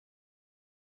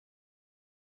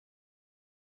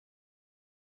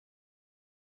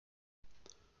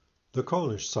The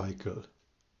Cornish cycle.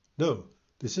 No,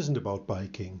 this isn't about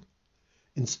biking.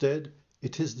 Instead,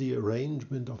 it is the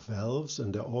arrangement of valves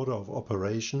and their order of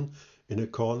operation in a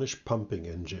Cornish pumping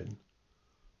engine.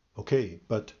 Okay,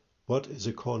 but what is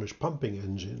a Cornish pumping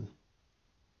engine?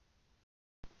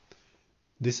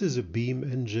 This is a beam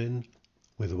engine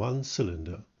with one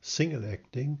cylinder, single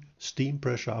acting, steam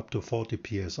pressure up to 40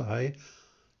 psi,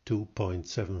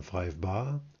 2.75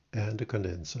 bar, and a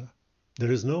condenser.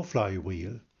 There is no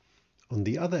flywheel. On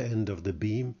the other end of the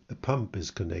beam, a pump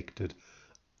is connected,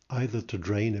 either to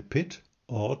drain a pit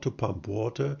or to pump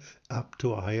water up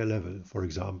to a higher level, for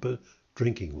example,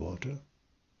 drinking water.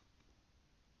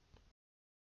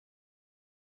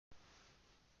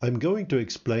 I'm going to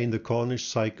explain the Cornish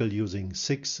cycle using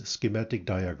 6 schematic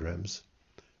diagrams.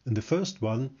 In the first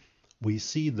one, we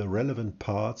see the relevant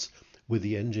parts with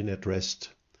the engine at rest.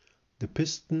 The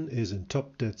piston is in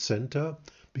top dead center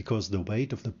because the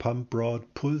weight of the pump rod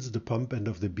pulls the pump end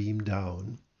of the beam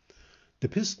down. The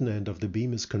piston end of the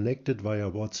beam is connected via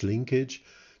Watt's linkage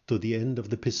to the end of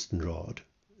the piston rod.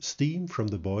 Steam from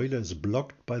the boiler is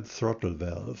blocked by the throttle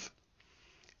valve.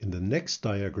 In the next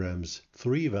diagrams,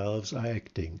 3 valves are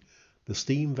acting: the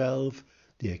steam valve,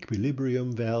 the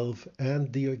equilibrium valve,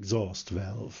 and the exhaust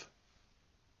valve.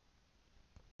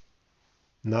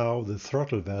 Now the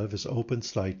throttle valve is opened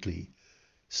slightly.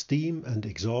 Steam and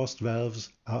exhaust valves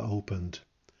are opened.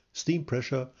 Steam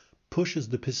pressure pushes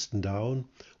the piston down,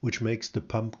 which makes the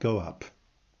pump go up.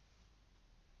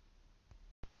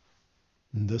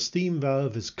 The steam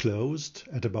valve is closed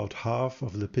at about half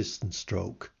of the piston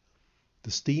stroke.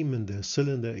 The steam in the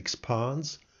cylinder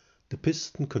expands, the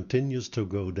piston continues to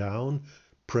go down,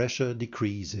 pressure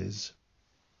decreases.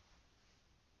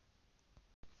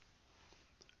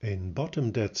 In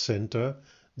bottom dead center,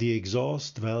 the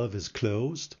exhaust valve is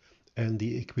closed and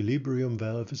the equilibrium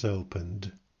valve is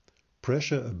opened.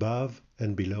 Pressure above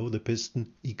and below the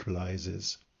piston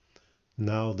equalizes.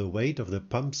 Now the weight of the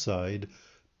pump side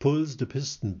pulls the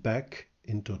piston back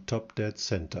into top dead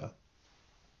center.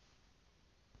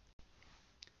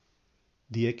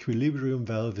 The equilibrium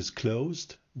valve is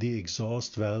closed, the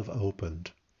exhaust valve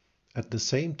opened. At the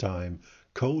same time,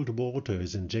 cold water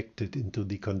is injected into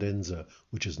the condenser,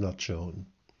 which is not shown.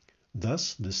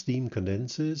 Thus the steam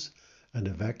condenses and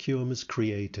a vacuum is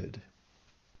created.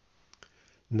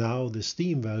 Now the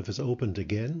steam valve is opened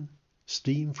again.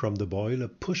 Steam from the boiler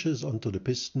pushes onto the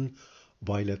piston,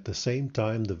 while at the same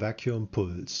time the vacuum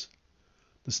pulls.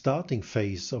 The starting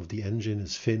phase of the engine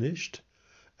is finished,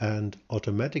 and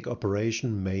automatic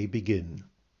operation may begin.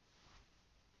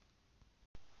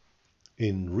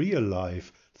 In real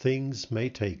life, things may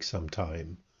take some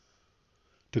time.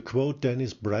 To quote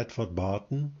Dennis Bradford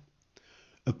Barton,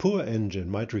 a poor engine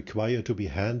might require to be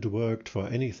hand-worked for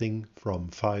anything from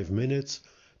 5 minutes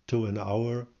to an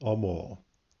hour or more.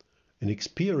 An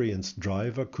experienced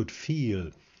driver could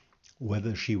feel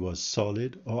whether she was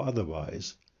solid or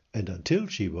otherwise, and until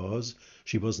she was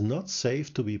not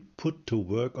safe to be put to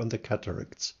work on the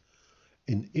cataracts.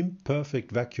 An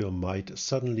imperfect vacuum might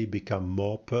suddenly become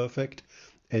more perfect,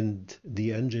 and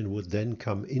the engine would then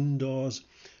come indoors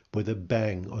with a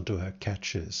bang onto her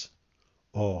catches.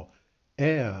 Or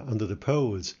air under the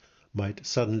poles might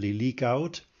suddenly leak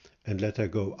out and let her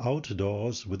go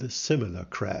outdoors with a similar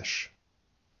crash.